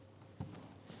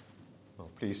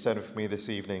Please turn with me this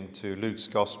evening to Luke's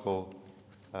Gospel,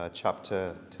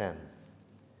 chapter 10.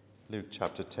 Luke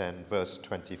chapter 10, verse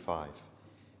 25.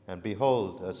 And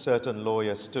behold, a certain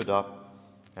lawyer stood up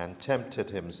and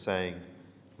tempted him, saying,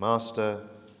 Master,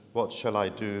 what shall I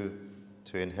do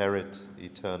to inherit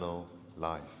eternal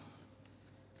life?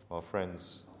 Well,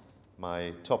 friends,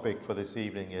 my topic for this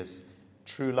evening is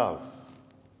true love.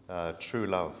 True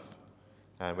love.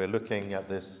 And we're looking at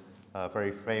this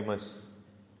very famous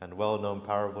and well-known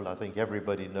parable. I think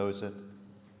everybody knows it.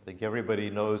 I think everybody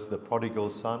knows the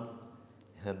prodigal son,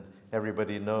 and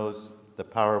everybody knows the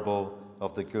parable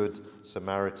of the Good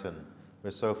Samaritan.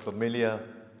 We're so familiar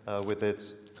with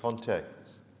its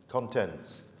contents.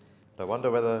 But I wonder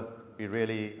whether we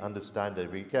really understand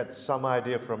it. We get some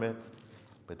idea from it,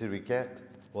 but did we get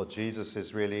what Jesus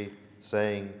is really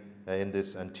saying in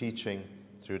this and teaching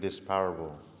through this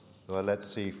parable? Well, let's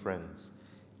see, friends.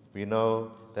 We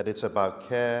know that it's about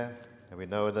care, and we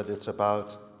know that it's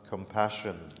about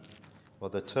compassion. Well,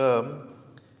 the term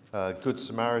Good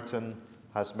Samaritan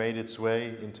has made its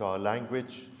way into our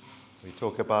language. We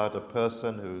talk about a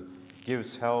person who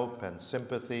gives help and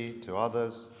sympathy to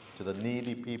others, to the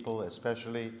needy people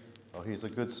especially. Oh, he's a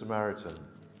Good Samaritan,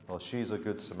 or she's a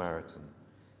Good Samaritan.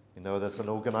 You know, there's an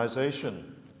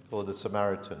organization called the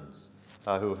Samaritans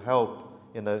who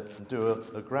help do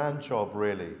a grand job,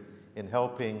 really, in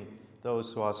helping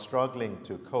those who are struggling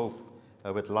to cope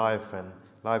with life and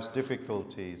life's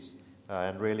difficulties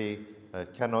and really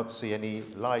cannot see any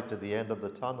light at the end of the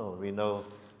tunnel. We know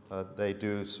they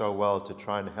do so well to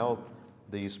try and help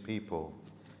these people.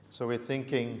 So we're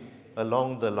thinking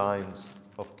along the lines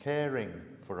of caring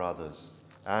for others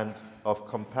and of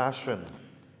compassion,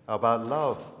 about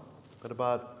love, but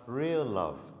about real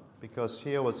love. Because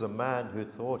here was a man who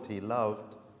thought he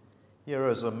loved. Here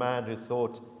was a man who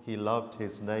thought he loved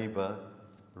his neighbor.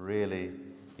 Really,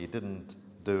 he didn't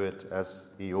do it as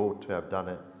he ought to have done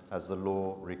it, as the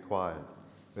law required.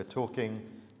 We're talking,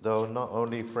 though, not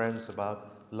only, friends,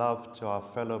 about love to our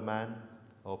fellow man,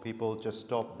 or people just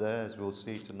stop there, as we'll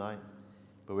see tonight,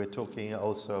 but we're talking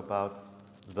also about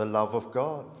the love of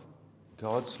God,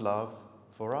 God's love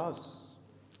for us,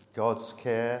 God's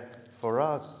care for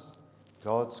us,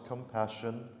 God's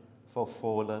compassion for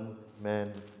fallen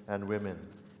men and women.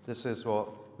 This is what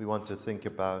we want to think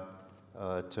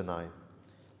about tonight.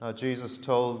 Now, Jesus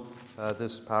told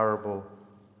this parable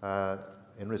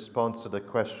in response to the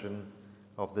question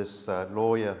of this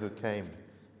lawyer who came.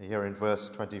 Here in verse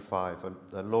 25,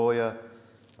 the lawyer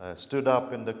stood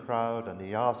up in the crowd and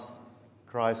he asked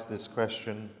Christ this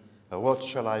question, what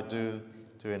shall I do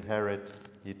to inherit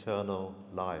eternal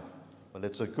life? Well,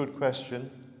 it's a good question.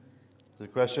 It's a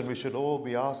question we should all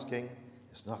be asking.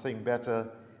 There's nothing better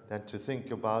than to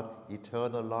think about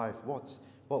eternal life. What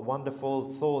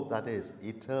wonderful thought that is,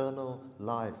 eternal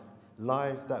life.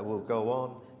 Life that will go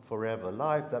on forever.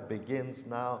 Life that begins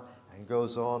now and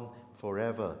goes on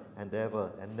forever and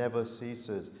ever and never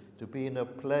ceases. To be in a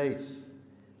place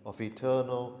of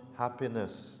eternal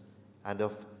happiness and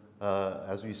of,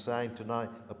 as we sang tonight,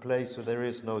 a place where there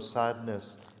is no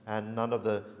sadness and none of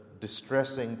the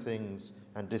distressing things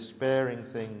and despairing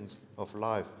things of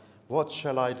life. What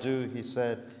shall I do, he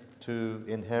said, to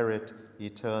inherit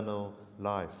eternal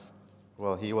life?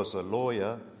 Well, he was a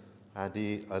lawyer, and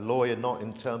a lawyer not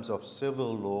in terms of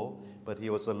civil law, but he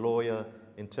was a lawyer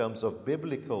in terms of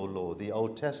biblical law, the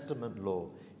Old Testament law.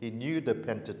 He knew the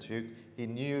Pentateuch, he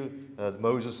knew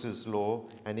Moses' law,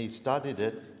 and he studied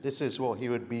it. This is what he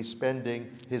would be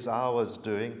spending his hours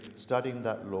doing, studying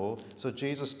that law. So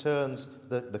Jesus turns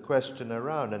the question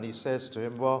around and he says to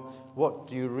him, well, what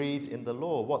do you read in the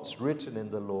law? What's written in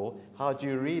the law? How do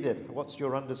you read it? What's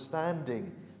your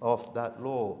understanding of that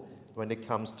law when it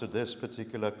comes to this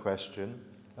particular question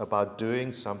about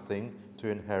doing something to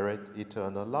inherit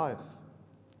eternal life?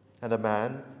 And the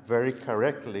man very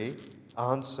correctly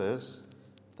answers,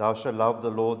 thou shalt love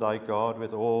the Lord thy God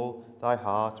with all thy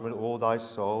heart, with all thy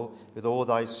soul, with all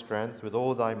thy strength, with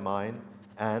all thy mind,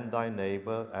 and thy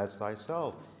neighbor as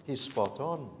thyself. He's spot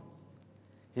on.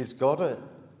 He's got it.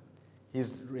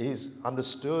 He's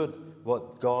understood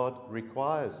what God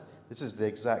requires. This is the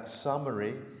exact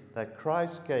summary that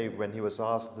Christ gave when he was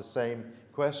asked the same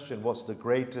question, what's the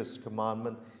greatest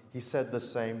commandment? He said the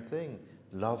same thing,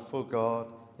 love for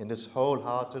God in this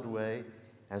wholehearted way,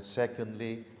 and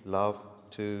secondly, love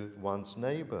to one's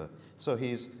neighbor. So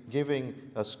he's giving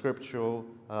a scriptural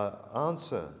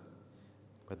answer.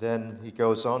 But then he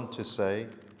goes on to say,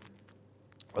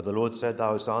 well, the Lord said,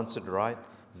 thou hast answered right,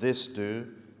 this do,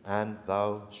 and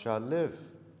thou shalt live.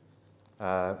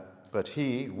 But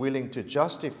he, willing to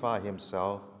justify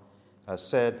himself,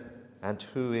 said, and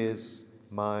who is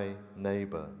my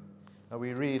neighbor. Now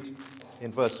we read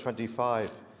in verse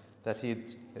 25 that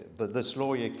this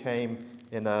lawyer came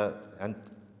and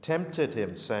tempted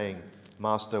him, saying,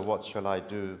 Master, what shall I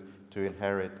do to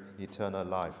inherit eternal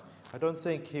life? I don't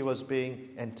think he was being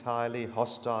entirely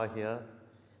hostile here.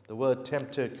 The word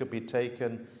tempted could be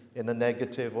taken in a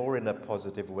negative or in a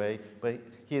positive way, but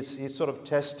he's sort of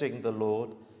testing the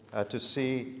Lord to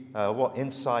see what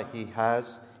insight he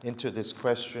has into this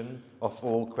question of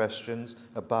all questions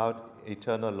about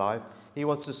eternal life. He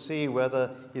wants to see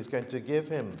whether he's going to give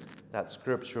him that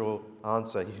scriptural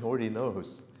answer. He already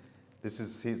knows. This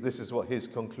is what his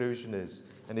conclusion is,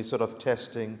 and he's sort of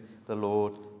testing the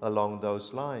Lord along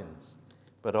those lines.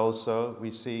 But also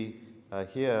we see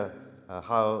here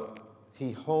how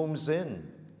he homes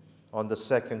in on the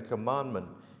second commandment.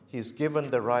 He's given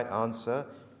the right answer,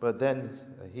 but then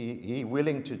he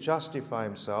willing to justify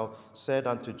himself, said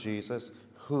unto Jesus,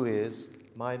 who is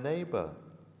my neighbor?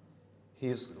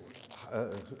 He's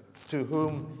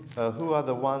who are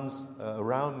the ones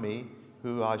around me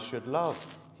who I should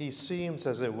love? He seems,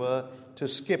 as it were, to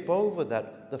skip over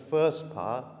the first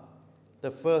part,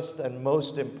 the first and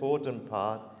most important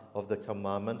part of the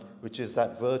commandment, which is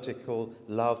that vertical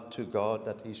love to God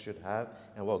that he should have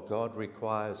and what God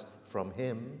requires from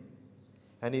him.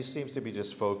 And he seems to be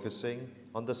just focusing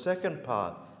on the second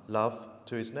part, love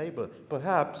to his neighbor.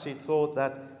 Perhaps he thought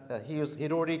that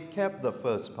he'd already kept the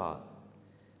first part.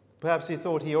 Perhaps he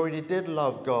thought he already did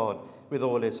love God with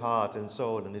all his heart and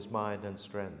soul and his mind and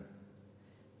strength.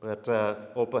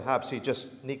 Or perhaps he just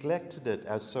neglected it,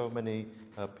 as so many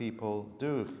people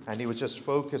do, and he was just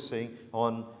focusing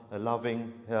on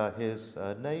loving his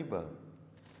neighbor.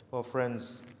 Well,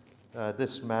 friends,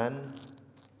 this man,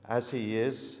 as he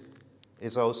is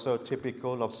also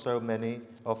typical of so many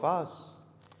of us.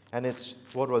 And it's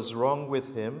what was wrong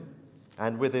with him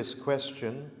and with his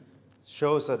question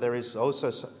shows that there is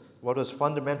also what was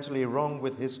fundamentally wrong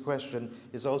with his question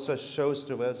is also shows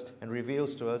to us and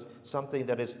reveals to us something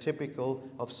that is typical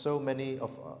of so many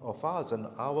of us and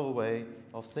our way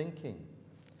of thinking.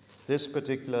 This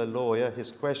particular lawyer,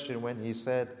 his question when he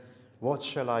said, what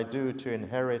shall I do to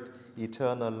inherit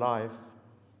eternal life?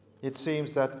 It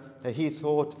seems that he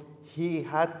thought he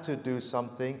had to do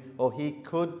something or he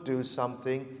could do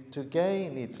something to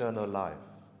gain eternal life.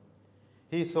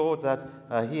 He thought that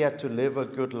he had to live a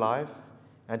good life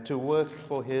and to work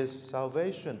for his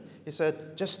salvation. He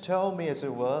said, just tell me, as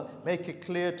it were, make it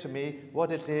clear to me what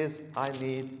it is I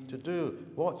need to do.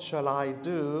 What shall I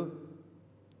do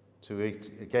to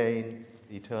gain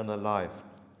eternal life,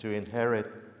 to inherit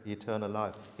eternal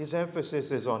life? His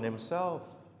emphasis is on himself.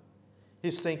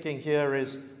 He's thinking here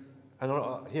is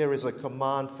a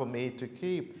command for me to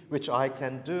keep, which I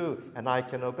can do and I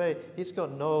can obey. He's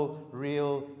got no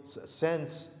real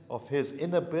sense of his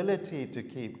inability to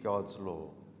keep God's law.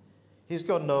 He's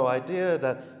got no idea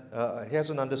that he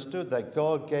hasn't understood that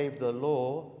God gave the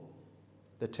law,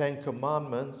 the 10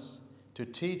 Commandments, to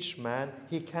teach man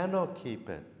he cannot keep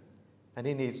it. And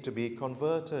he needs to be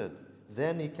converted.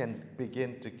 Then he can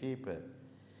begin to keep it.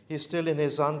 He's still in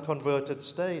his unconverted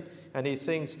state, and he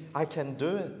thinks, I can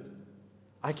do it.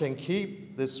 I can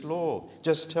keep this law.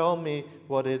 Just tell me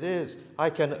what it is. I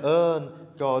can earn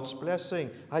God's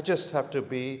blessing. I just have to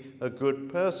be a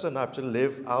good person. I have to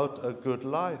live out a good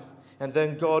life. And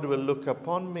then God will look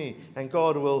upon me, and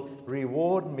God will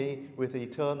reward me with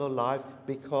eternal life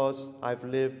because I've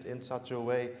lived in such a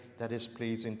way that is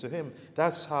pleasing to him.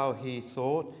 That's how he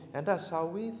thought, and that's how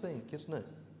we think, isn't it?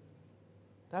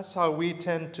 That's how we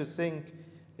tend to think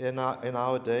in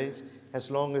our days. As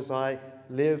long as I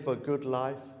live a good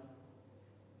life,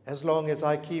 as long as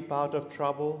I keep out of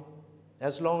trouble,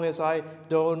 as long as I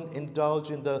don't indulge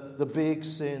in the big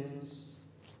sins,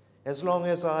 as long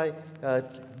as I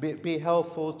be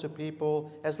helpful to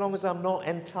people, as long as I'm not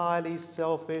entirely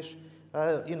selfish,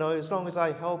 as long as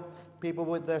I help people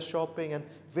with their shopping and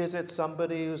visit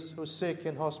somebody who's sick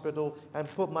in hospital and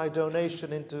put my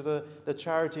donation into the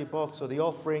charity box or the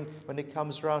offering when it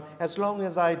comes around, as long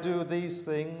as I do these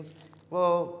things,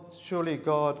 well, surely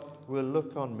God will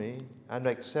look on me and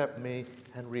accept me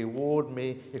and reward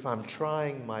me if I'm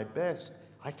trying my best.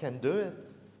 I can do it.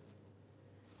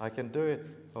 I can do it.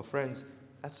 Oh, friends,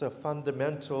 that's a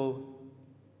fundamental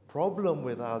problem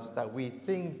with us, that we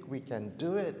think we can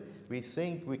do it. We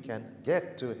think we can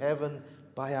get to heaven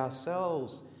by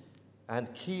ourselves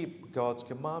and keep God's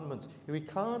commandments. We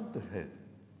can't do it.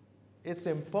 It's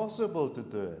impossible to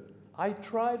do it. I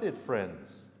tried it,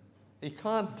 friends. You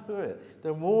can't do it.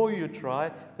 The more you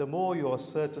try, the more you're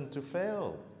certain to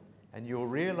fail. And you'll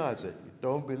realize it. You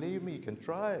don't believe me? You can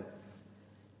try it.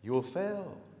 You'll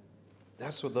fail.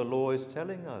 That's what the law is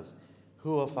telling us.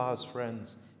 Who of us,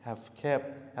 friends,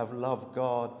 have loved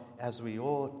God as we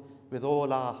ought, with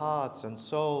all our hearts and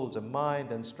souls and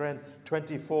mind and strength,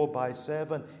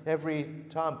 24/7, every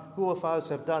time? Who of us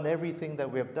have done everything that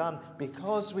we have done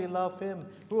because we love him?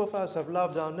 Who of us have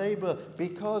loved our neighbor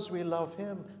because we love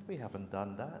him? We haven't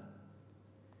done that.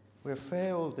 We've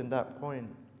failed in that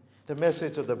point. The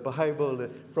message of the Bible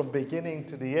from beginning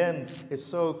to the end is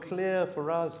so clear for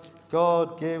us.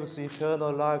 God gives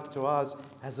eternal life to us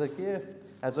as a gift,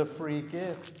 as a free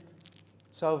gift.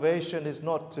 Salvation is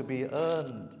not to be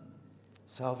earned.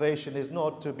 Salvation is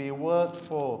not to be worked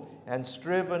for and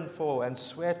striven for and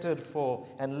sweated for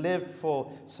and lived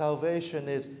for. Salvation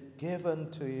is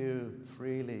given to you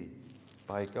freely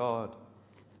by God,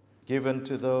 given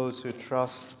to those who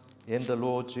trust in the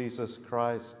Lord Jesus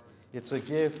Christ. It's a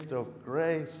gift of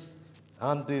grace,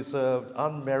 undeserved,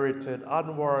 unmerited,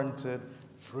 unwarranted,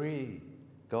 free.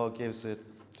 God gives it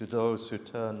to those who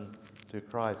turn to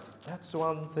Christ. That's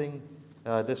one thing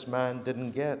this man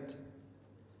didn't get.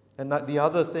 And the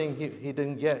other thing he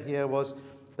didn't get here was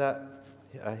that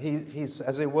he's,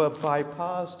 as it were,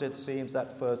 bypassed, it seems,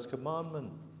 that first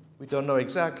commandment. We don't know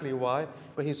exactly why,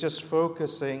 but he's just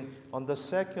focusing on the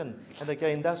second. And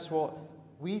again, that's what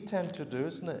we tend to do,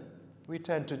 isn't it? We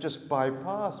tend to just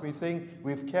bypass. We think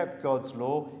we've kept God's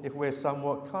law if we're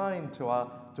somewhat kind to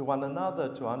one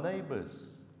another, to our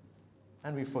neighbors.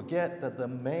 And we forget that the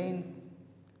main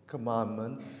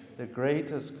commandment, the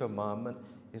greatest commandment,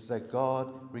 is that God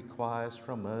requires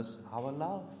from us our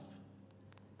love.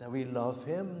 That we love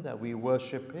him, that we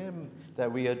worship him,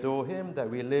 that we adore him, that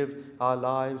we live our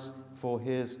lives for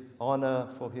his honor,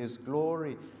 for his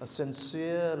glory. A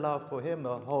sincere love for him,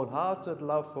 a wholehearted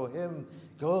love for him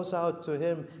goes out to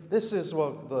him. This is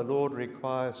what the Lord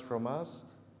requires from us.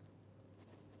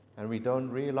 And we don't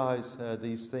realize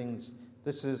these things.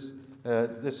 This is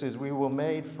we were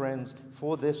made, friends,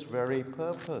 for this very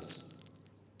purpose.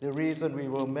 The reason we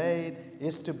were made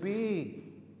is to be,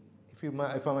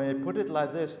 if I may put it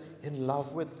like this, in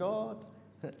love with God.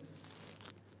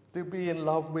 To be in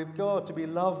love with God, to be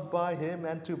loved by him,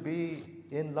 and to be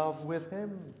in love with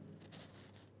him.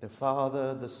 The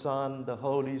Father, the Son, the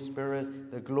Holy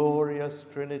Spirit, the glorious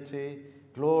Trinity,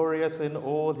 glorious in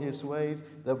all his ways,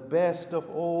 the best of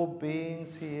all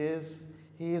beings he is.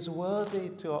 He is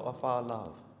worthy of our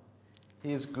love.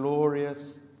 He is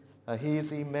glorious. He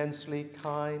is immensely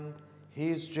kind. He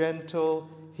is gentle.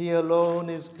 He alone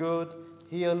is good.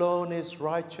 He alone is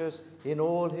righteous in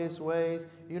all his ways.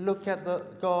 You look at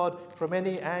God from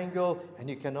any angle and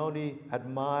you can only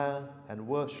admire and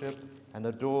worship and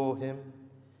adore him.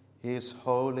 He is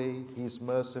holy. He is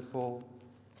merciful.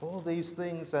 All these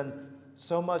things and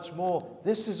so much more.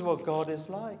 This is what God is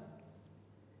like.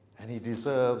 And he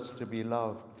deserves to be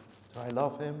loved. Do I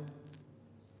love him?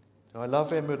 Do I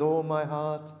love him with all my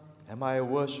heart? Am I a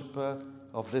worshipper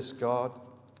of this God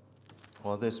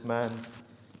or this man?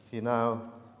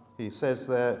 He says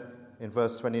there in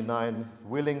verse 29,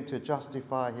 willing to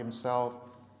justify himself,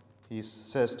 he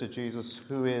says to Jesus,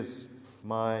 who is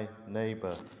my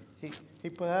neighbor? He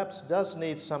perhaps does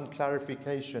need some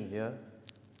clarification here,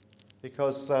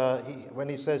 because when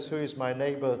he says, who is my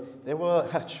neighbor, there were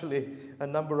actually a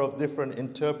number of different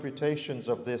interpretations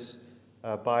of this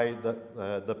by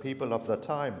the people of the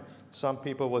time. Some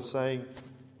people were saying,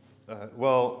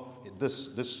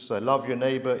 this love your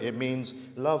neighbor, it means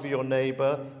love your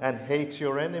neighbor and hate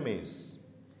your enemies.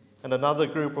 And another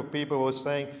group of people were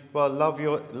saying,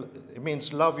 it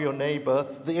means love your neighbor,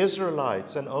 the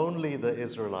Israelites, and only the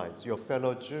Israelites, your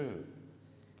fellow Jew.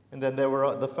 And then there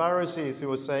were the Pharisees who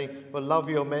were saying, love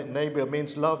your neighbor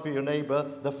means love your neighbor,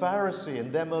 the Pharisee,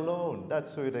 and them alone.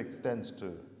 That's who it extends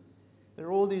to. There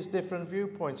are all these different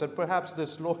viewpoints, and perhaps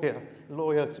this lawyer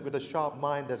with a sharp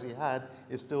mind as he had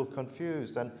is still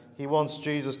confused, and he wants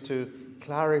Jesus to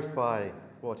clarify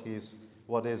who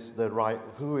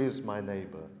is my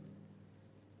neighbor.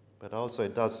 But also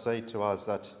it does say to us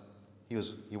that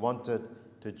he wanted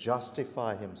to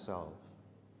justify himself.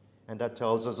 And that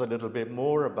tells us a little bit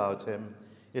more about him.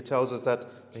 It tells us that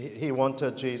he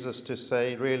wanted Jesus to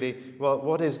say, really,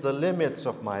 what is the limits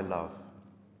of my love?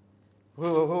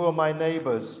 Who are my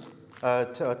neighbors?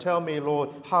 Tell me, Lord,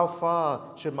 how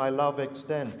far should my love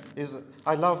extend?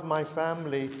 I love my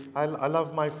family. I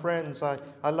love my friends. I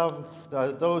love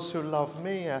those who love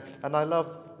me. And I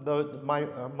love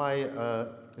my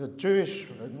Jewish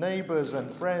neighbors and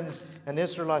friends and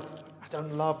Israelites. I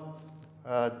don't love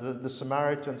the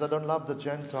Samaritans. I don't love the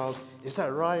Gentiles. Is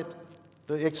that right?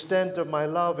 The extent of my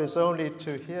love is only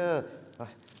to here.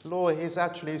 Lord, he's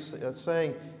actually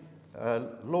saying,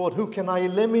 Lord, who can I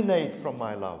eliminate from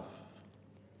my love?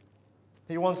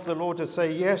 He wants the Lord to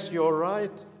say, yes, you're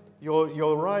right.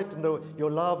 You're right. No,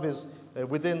 your love is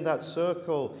within that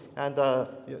circle, and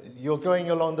you're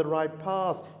going along the right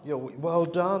path. Well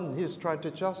done. He's trying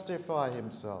to justify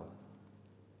himself.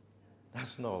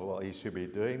 That's not what he should be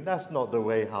doing. That's not the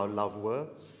way how love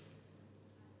works.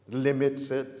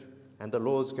 Limits it, and the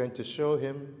Lord's going to show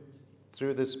him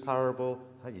through this parable,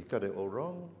 you got it all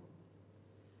wrong.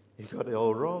 You got it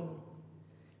all wrong.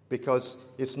 Because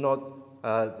it's not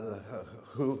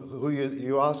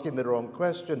you're asking the wrong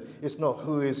question. It's not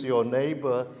who is your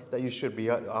neighbor that you should be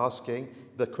asking.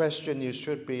 The question you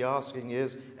should be asking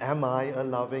is, am I a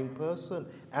loving person?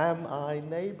 Am I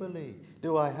neighborly?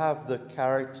 Do I have the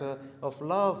character of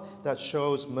love that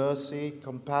shows mercy,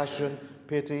 compassion,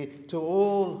 pity to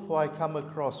all who I come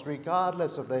across,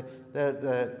 regardless of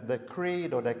their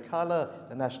creed or their color,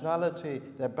 their nationality,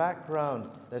 their background,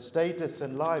 their status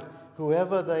in life,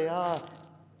 whoever they are?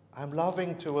 I'm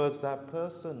loving towards that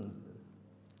person.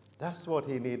 That's what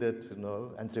he needed to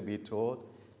know and to be taught.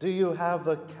 Do you have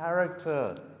the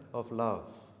character of love?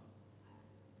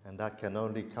 And that can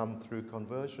only come through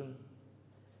conversion.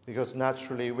 Because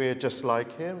naturally we're just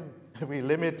like him. We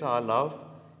limit our love.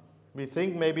 We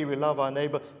think maybe we love our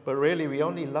neighbor, but really we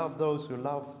only love those who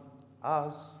love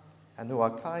us and who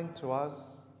are kind to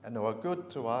us and who are good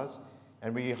to us.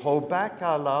 And we hold back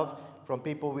our love from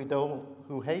people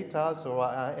who hate us or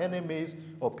are our enemies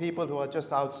or people who are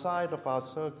just outside of our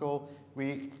circle.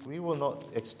 We will not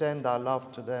extend our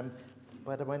love to them.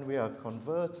 But when we are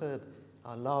converted,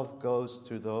 our love goes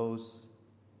to those,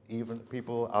 even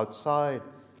people outside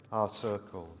our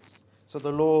circles. So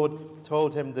the Lord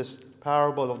told him this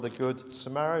parable of the Good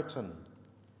Samaritan.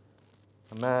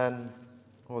 A man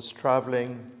was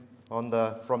traveling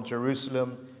from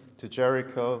Jerusalem to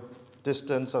Jericho,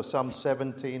 distance of some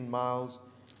 17 miles,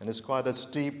 and it's quite a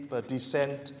steep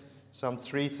descent, some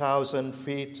 3,000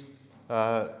 feet.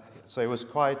 So it was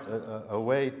quite a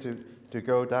way to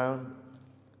go down.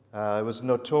 It was a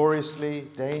notoriously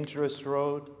dangerous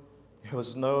road. It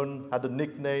was had a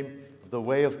nickname of the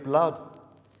Way of Blood,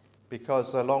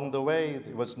 because along the way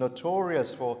it was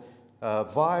notorious for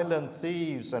violent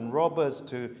thieves and robbers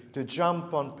to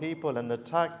jump on people and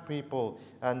attack people,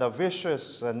 and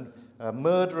vicious and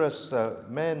murderous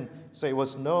men. So it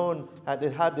was known, and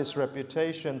it had this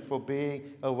reputation for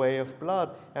being a way of blood.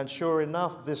 And sure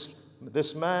enough,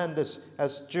 this man,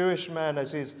 as Jewish man,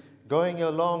 as he's going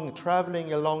along,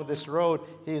 traveling along this road,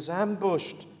 he's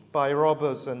ambushed by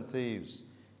robbers and thieves.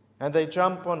 And they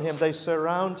jump on him, they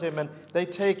surround him, and they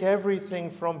take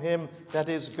everything from him that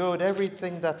is good.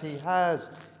 Everything that he has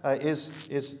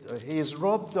he is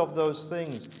robbed of those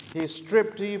things. He is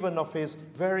stripped even of his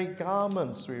very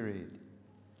garments, we read.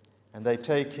 And they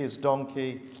take his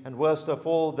donkey, and worst of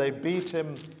all, they beat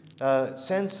him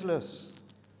senseless.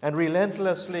 And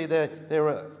relentlessly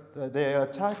they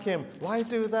attack him. Why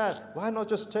do that? Why not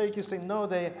just take his thing? No,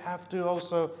 they have to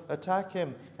also attack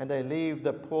him. And they leave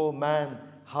the poor man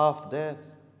half dead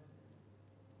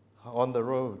on the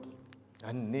road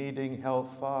and needing help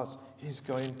fast. He's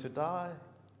going to die.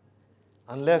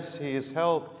 Unless he is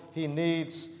helped, he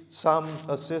needs some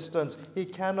assistance. He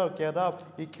cannot get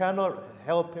up. He cannot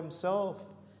help himself.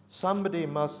 Somebody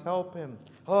must help him.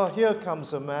 Oh, here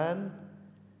comes a man.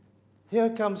 Here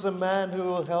comes a man who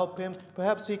will help him.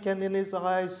 Perhaps he can in his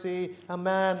eyes see a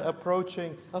man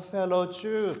approaching, a fellow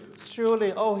Jew.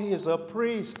 Surely, he is a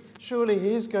priest. Surely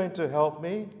he's going to help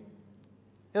me.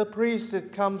 A priest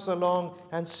that comes along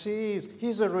and sees.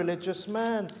 He's a religious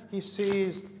man. He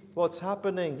sees what's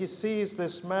happening. He sees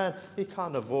this man. He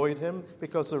can't avoid him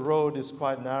because the road is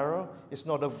quite narrow. It's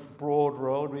not a broad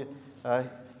road.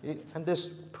 And this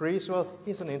priest,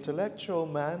 he's an intellectual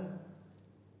man.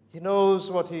 He knows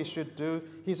what he should do.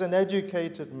 He's an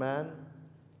educated man.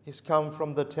 He's come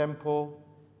from the temple.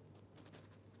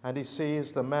 And he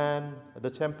sees the man at the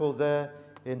temple there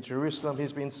in Jerusalem.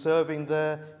 He's been serving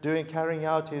there, carrying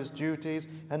out his duties,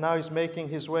 and now he's making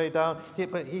his way down.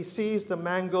 But he sees the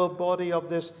mangled body of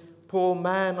this poor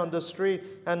man on the street,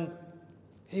 and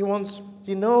he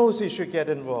knows he should get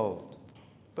involved,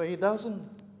 but he doesn't.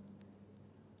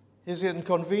 It's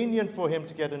inconvenient for him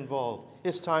to get involved.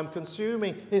 It's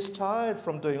time-consuming. He's tired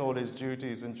from doing all his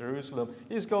duties in Jerusalem.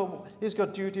 He's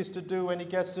got duties to do when he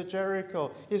gets to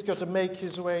Jericho. He's got to make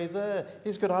his way there.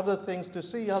 He's got other things to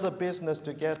see, other business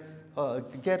to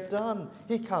get done.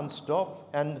 He can't stop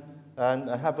and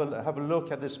have a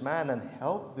look at this man and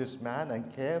help this man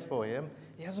and care for him.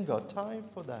 He hasn't got time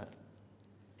for that.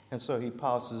 And so he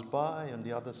passes by on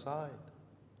the other side.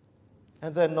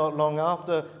 And then not long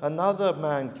after, another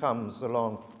man comes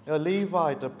along a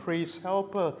Levite, a priest's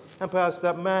helper. And perhaps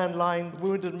that man,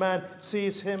 wounded man,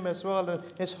 sees him as well and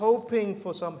is hoping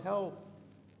for some help.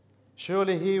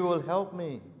 Surely he will help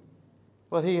me.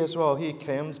 Well, he as well, he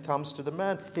comes to the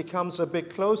man. He comes a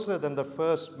bit closer than the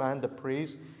first man, the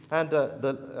priest. And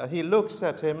he looks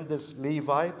at him, this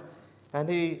Levite, and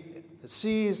he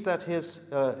sees that his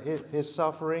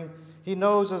suffering. He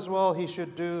knows as well he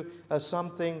should do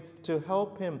something to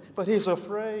help him. But he's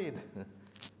afraid.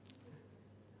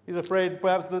 He's afraid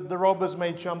perhaps that the robbers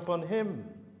may jump on him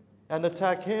and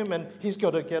attack him, and he's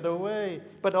got to get away.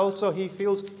 But also he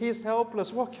feels he's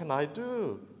helpless. What can I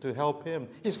do to help him?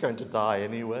 He's going to die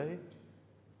anyway.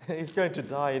 He's going to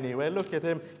die anyway. Look at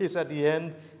him. He's at the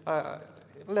end.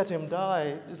 Let him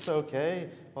die. It's okay.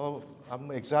 Oh, I'm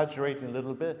exaggerating a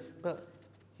little bit. But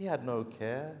he had no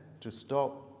care to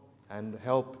stop and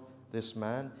help this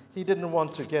man. He didn't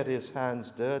want to get his hands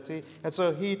dirty. And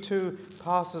so he too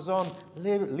passes on,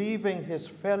 leaving his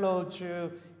fellow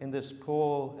Jew in this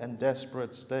poor and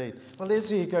desperate state. Well, is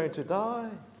he going to die?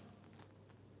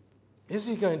 Is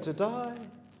he going to die?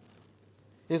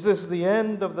 Is this the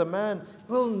end of the man?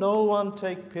 Will no one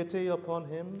take pity upon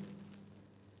him?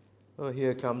 Well,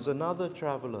 here comes another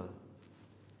traveler,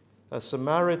 a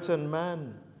Samaritan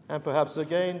man. And perhaps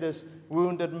again this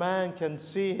wounded man can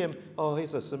see him. Oh,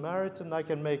 he's a Samaritan. I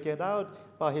can make it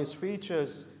out by his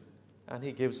features. And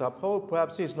he gives up hope.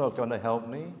 Perhaps he's not going to help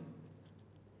me.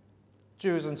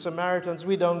 Jews and Samaritans,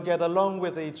 we don't get along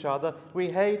with each other. We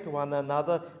hate one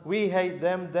another. We hate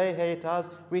them. They hate us.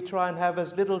 We try and have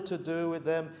as little to do with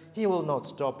them. He will not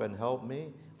stop and help me.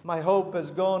 My hope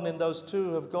has gone, and those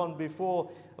two have gone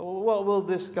before. What will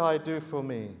this guy do for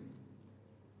me?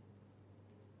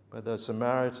 But the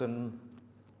Samaritan,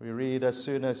 we read, as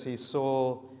soon as he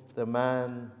saw the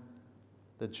man,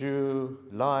 the Jew,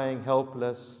 lying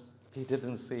helpless, he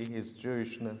didn't see his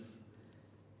Jewishness.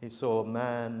 He saw a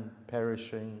man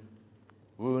perishing,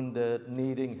 wounded,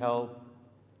 needing help,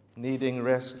 needing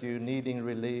rescue, needing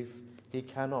relief. He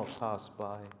cannot pass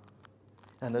by.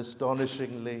 And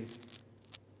astonishingly,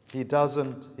 he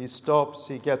doesn't. He stops,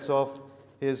 he gets off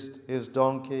his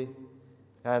donkey,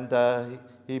 and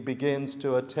he begins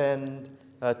to attend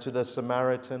to the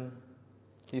Samaritan.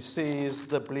 He sees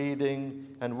the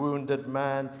bleeding and wounded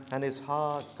man, and his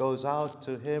heart goes out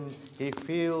to him. He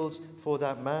feels for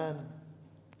that man,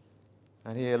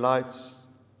 and he alights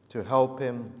to help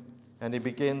him, and he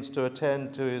begins to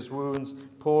attend to his wounds,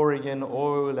 pouring in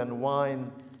oil and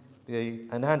wine,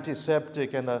 an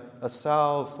antiseptic and a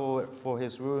salve for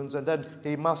his wounds. And then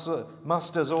he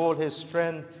musters all his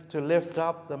strength to lift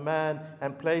up the man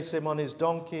and place him on his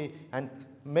donkey and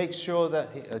make sure that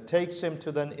he takes him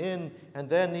to an inn. And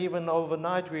then even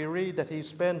overnight we read that he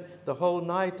spent the whole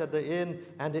night at the inn,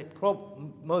 and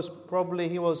most probably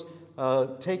he was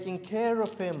taking care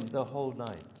of him the whole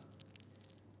night,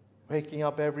 waking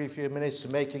up every few minutes,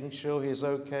 making sure he's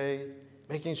okay,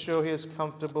 making sure he is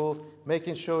comfortable,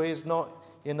 making sure he's not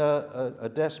in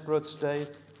a desperate state,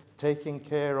 taking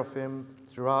care of him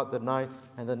throughout the night.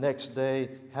 And the next day,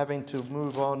 having to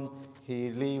move on,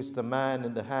 he leaves the man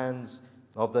in the hands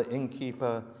of the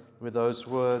innkeeper with those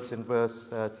words in verse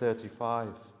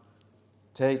 35.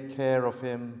 Take care of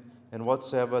him, and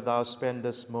whatsoever thou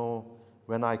spendest more,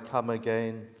 when I come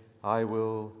again, I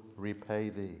will repay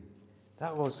thee.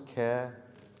 That was care.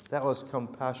 That was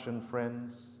compassion,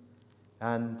 friends.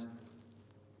 And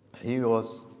he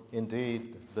was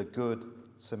indeed the good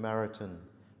Samaritan.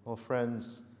 Well,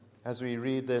 friends, as we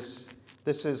read this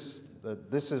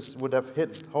would have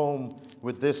hit home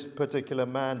with this particular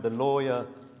man, the lawyer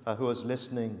who was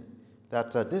listening,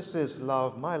 that this is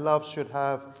love. My love should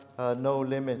have no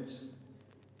limits.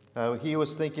 He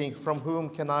was thinking, from whom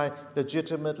can I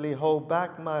legitimately hold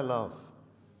back my love?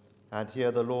 And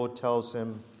here the Lord tells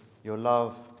him, your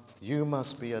love, you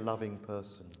must be a loving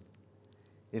person.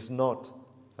 Is not,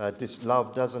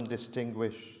 love doesn't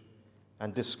distinguish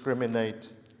and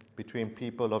discriminate between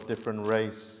people of different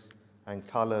race and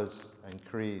colors and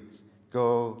creeds.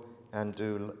 Go and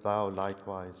do thou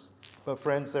likewise. But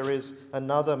friends, there is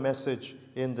another message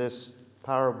in this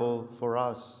parable for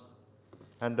us.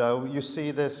 And you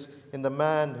see this in the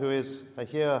man who is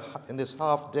here in this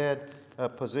half-dead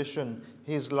position.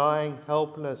 He's lying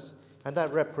helpless, and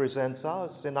that represents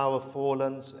us in our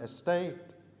fallen estate.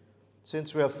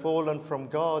 Since we have fallen from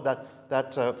God,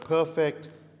 that perfect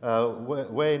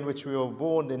way in which we were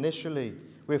born initially,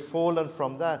 we've fallen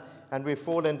from that, and we've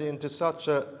fallen into such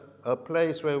a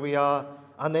place where we are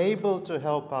unable to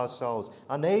help ourselves,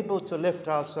 unable to lift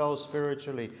ourselves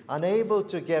spiritually, unable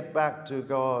to get back to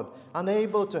God,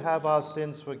 unable to have our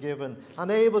sins forgiven,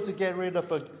 unable to get rid of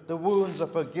the wounds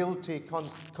of a guilty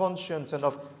conscience and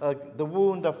of the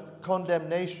wound of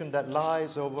condemnation that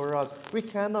lies over us. We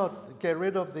cannot get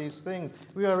rid of these things.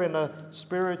 We are in a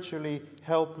spiritually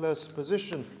helpless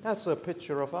position. That's a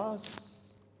picture of us.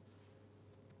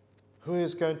 Who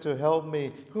is going to help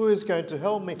me? Who is going to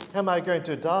help me? Am I going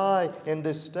to die in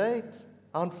this state?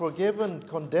 Unforgiven,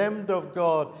 condemned of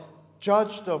God,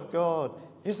 judged of God?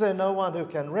 Is there no one who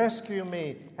can rescue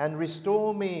me and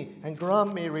restore me and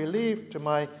grant me relief to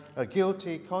my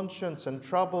guilty conscience and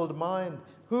troubled mind?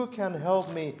 Who can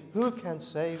help me? Who can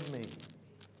save me?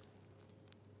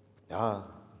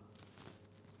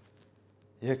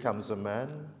 Here comes a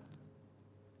man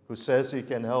who says he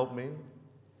can help me.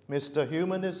 Mr.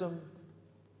 Humanism.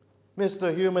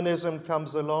 Mr. Humanism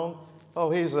comes along.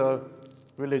 Oh, he's a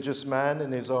religious man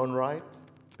in his own right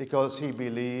because he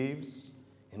believes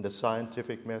in the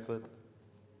scientific method.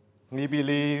 He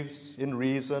believes in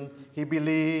reason. He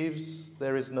believes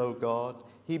there is no God.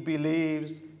 He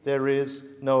believes there is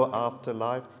no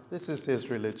afterlife. This is his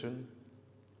religion.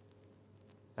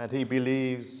 And he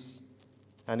believes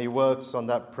and he works on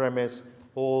that premise,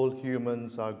 all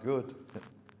humans are good.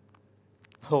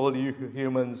 All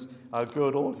humans are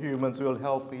good. All humans will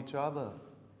help each other.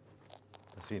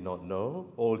 Does he not know?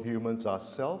 All humans are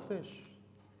selfish.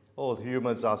 All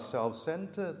humans are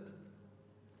self-centered.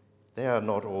 They are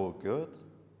not all good.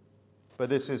 But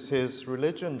this is his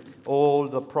religion. All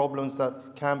the problems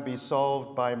that can be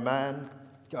solved by man,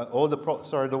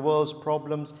 the world's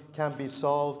problems can be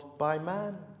solved by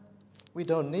man. We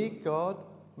don't need God.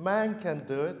 Man can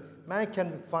do it. Man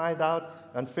can find out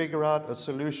and figure out a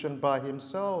solution by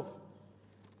himself.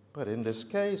 But in this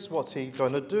case, what's he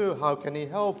going to do? How can he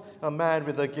help a man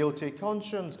with a guilty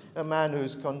conscience, a man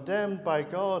who's condemned by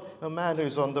God, a man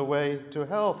who's on the way to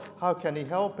hell? How can he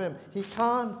help him? He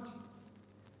can't.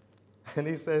 And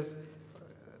he says,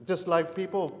 just like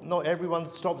people, not everyone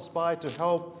stops by to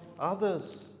help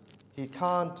others. He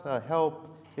can't help.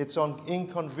 It's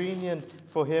inconvenient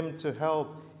for him to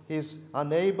help. He's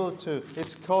unable to.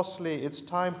 It's costly. It's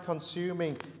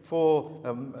time-consuming for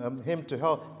him to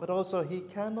help. But also, he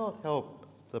cannot help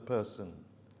the person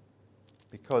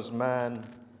because man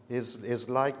is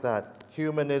like that.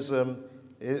 Humanism,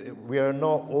 we are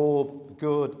not all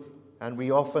good, and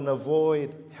we often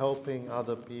avoid helping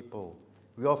other people.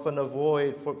 We often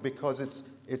avoid because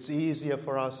it's easier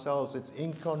for ourselves. It's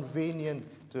inconvenient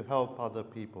to help other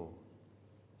people.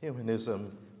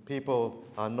 Humanism, people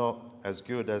are not as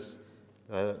good as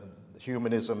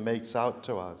humanism makes out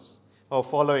to us. Or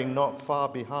following not far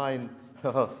behind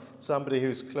somebody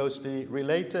who's closely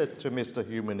related to Mr.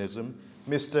 Humanism,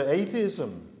 Mr.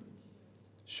 Atheism.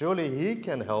 Surely he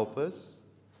can help us.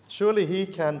 Surely he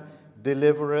can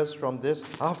deliver us from this.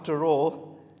 After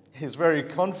all, he's very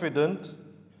confident.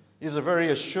 He's a very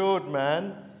assured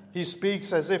man. He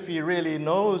speaks as if he really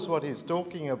knows what he's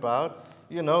talking about.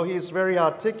 You know, he's very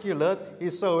articulate.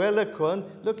 He's so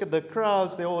eloquent. Look at the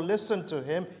crowds. They all listen to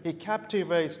him. He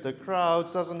captivates the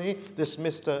crowds, doesn't he? This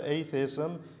Mr.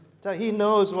 Atheism. He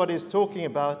knows what he's talking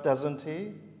about, doesn't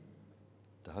he?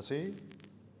 Does he?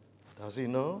 Does he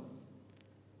know?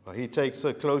 Well, he takes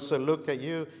a closer look at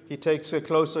you. He takes a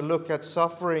closer look at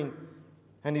suffering.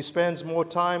 And he spends more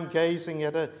time gazing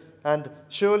at it. And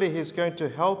surely he's going to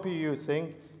help you, you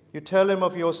think. You tell him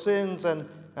of your sins and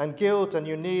guilt and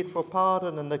your need for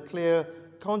pardon and a clear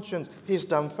conscience. He's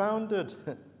dumbfounded.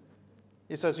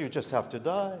 He says, you just have to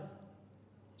die.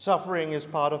 Suffering is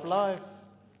part of life.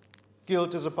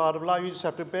 Guilt is a part of life. You just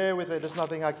have to bear with it. There's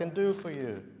nothing I can do for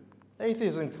you.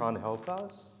 Atheism can't help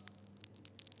us.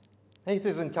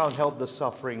 Atheism can't help the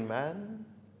suffering man.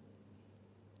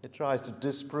 It tries to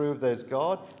disprove there's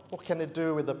God. What can it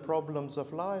do with the problems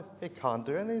of life? It can't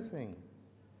do anything.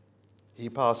 He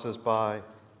passes by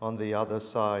on the other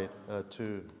side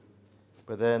too.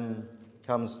 But then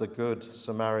comes the Good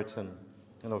Samaritan.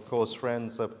 And of course,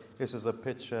 friends, this is a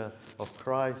picture of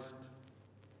Christ.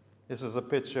 This is a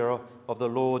picture of the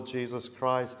Lord Jesus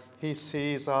Christ. He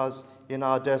sees us in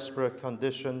our desperate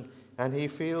condition, and he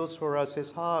feels for us. His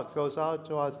heart goes out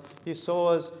to us. He saw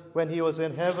us when he was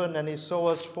in heaven, and he saw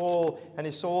us fall, and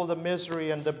he saw the misery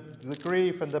and the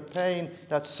grief and the pain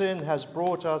that sin has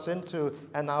brought us into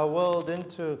and our world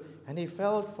into. And he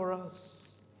felt for us.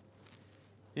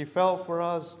 He felt for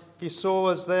us. He saw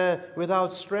us there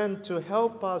without strength to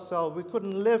help ourselves. We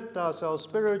couldn't lift ourselves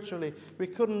spiritually. We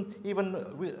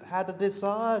had a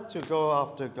desire to go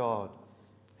after God.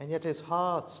 And yet his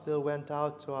heart still went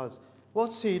out to us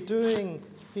What's he doing?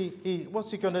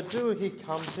 What's he going to do? He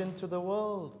comes into the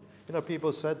world. You know,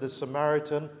 people said the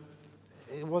Samaritan,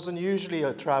 it wasn't usually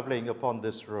traveling upon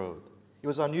this road. It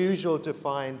was unusual to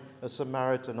find a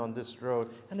Samaritan on this road.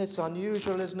 And it's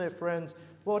unusual, isn't it, friends?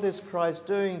 What is Christ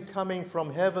doing, coming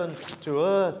from heaven to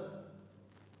earth?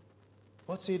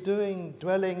 What's he doing,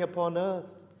 dwelling upon earth?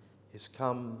 He's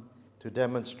come to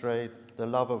demonstrate the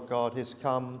love of God. He's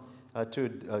come to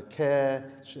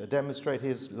demonstrate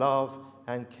his love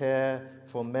and care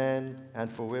for men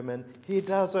and for women. He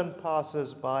doesn't pass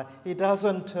us by. He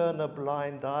doesn't turn a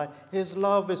blind eye. His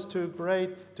love is too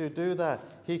great to do that.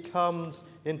 He comes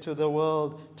into the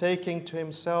world, taking to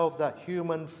himself that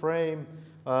human frame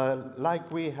like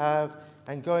we have,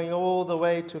 and going all the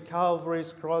way to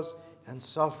Calvary's cross, and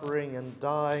suffering and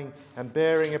dying and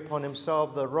bearing upon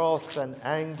himself the wrath and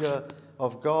anger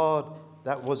of God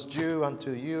that was due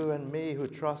unto you and me who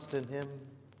trust in him.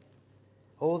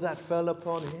 All that fell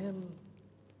upon him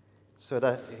so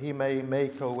that he may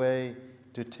make a way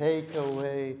to take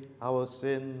away our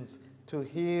sins, to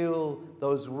heal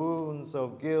those wounds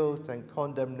of guilt and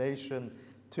condemnation,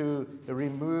 to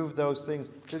remove those things,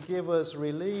 to give us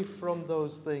relief from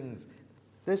those things.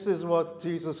 This is what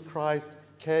Jesus Christ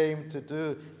came to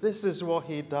do. This is what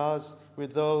he does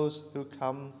with those who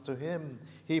come to him.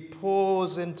 He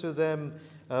pours into them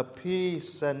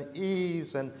peace and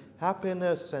ease and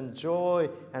happiness and joy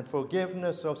and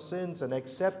forgiveness of sins and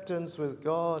acceptance with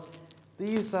God.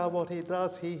 These are what he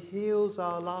does. He heals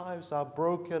our lives, our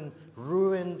broken,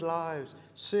 ruined lives.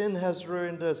 Sin has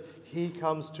ruined us. He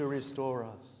comes to restore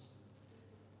us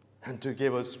and to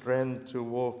give us strength to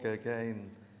walk again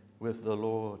with the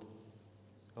Lord.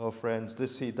 Oh, friends,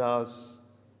 this he does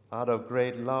out of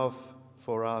great love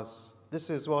for us. This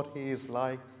is what he is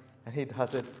like, and he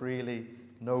does it freely,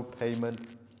 no payment.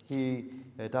 He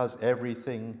does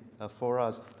everything for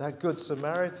us. That Good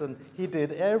Samaritan, he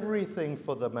did everything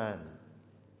for the man.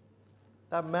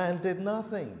 That man did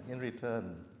nothing in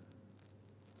return.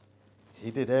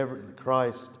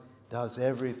 Christ does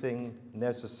everything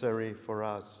necessary for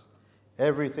us.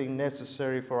 Everything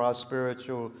necessary for our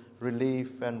spiritual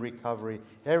relief and recovery.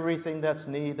 Everything that's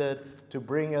needed to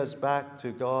bring us back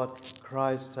to God,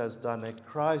 Christ has done it.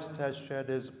 Christ has shed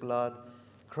his blood.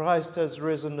 Christ has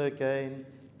risen again.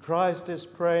 Christ is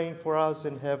praying for us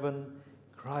in heaven.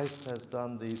 Christ has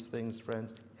done these things,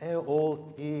 friends.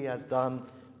 He has done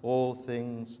all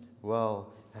things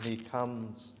well. And he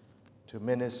comes to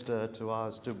minister to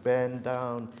us, to bend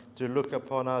down, to look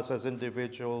upon us as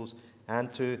individuals, and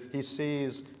he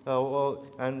sees,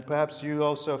 and perhaps you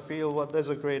also feel, well, there's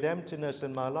a great emptiness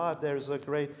in my life, there's a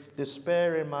great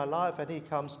despair in my life, and he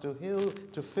comes to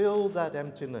fill that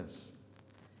emptiness.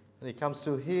 And he comes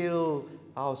to heal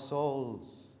our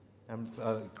souls and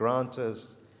grant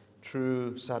us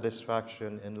true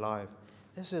satisfaction in life.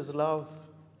 This is love,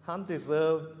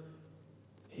 undeserved.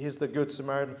 He is the Good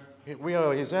Samaritan. We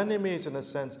are his enemies in a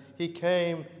sense. He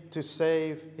came to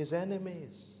save his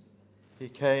enemies. He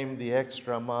came the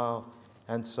extra mile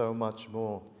and so much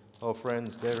more. Oh,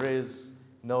 friends, there is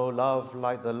no love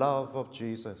like the love of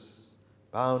Jesus.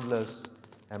 Boundless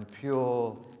and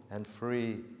pure and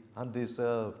free,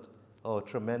 undeserved. Oh,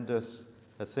 tremendous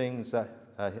things that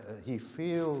he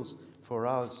feels for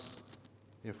us.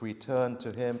 If we turn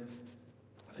to him,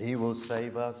 he will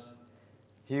save us.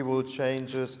 He will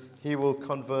change us. He will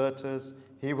convert us.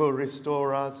 He will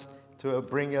restore us to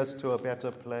bring us to a better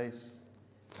place.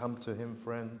 Come to him,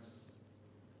 friends.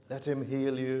 Let him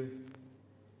heal you.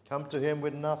 Come to him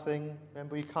with nothing.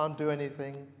 Remember, you can't do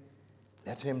anything.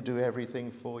 Let him do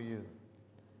everything for you.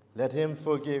 Let him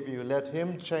forgive you. Let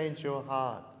him change your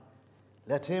heart.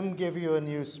 Let him give you a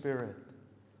new spirit.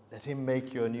 Let him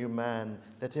make you a new man.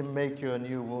 Let him make you a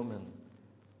new woman.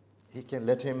 He can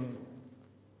let him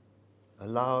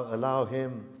allow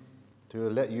him to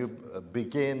let you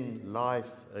begin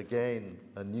life again,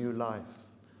 a new life.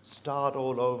 Start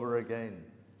all over again.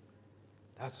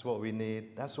 That's what we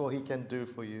need. That's what he can do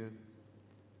for you.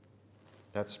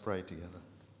 Let's pray together.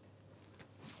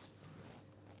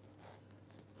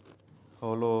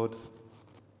 Oh Lord,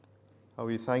 how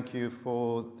we thank you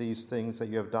for these things that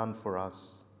you have done for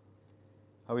us.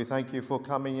 How we thank you for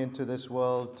coming into this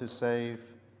world to save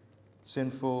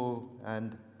sinful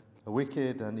and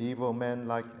wicked and evil men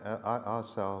like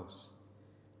ourselves.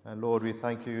 And Lord, we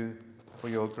thank you for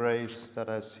your grace that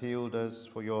has healed us,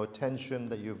 for your attention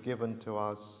that you've given to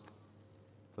us,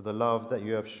 for the love that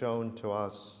you have shown to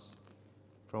us,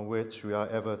 from which we are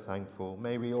ever thankful.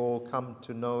 May we all come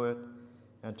to know it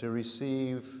and to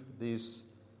receive this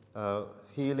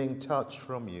healing touch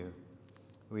from you.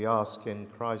 We ask in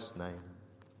Christ's name.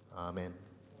 Amen.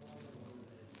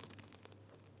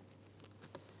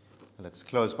 Let's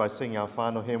close by singing our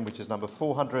final hymn, which is number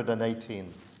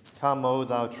 418. Come, O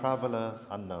thou traveller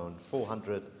unknown,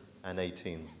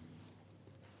 418.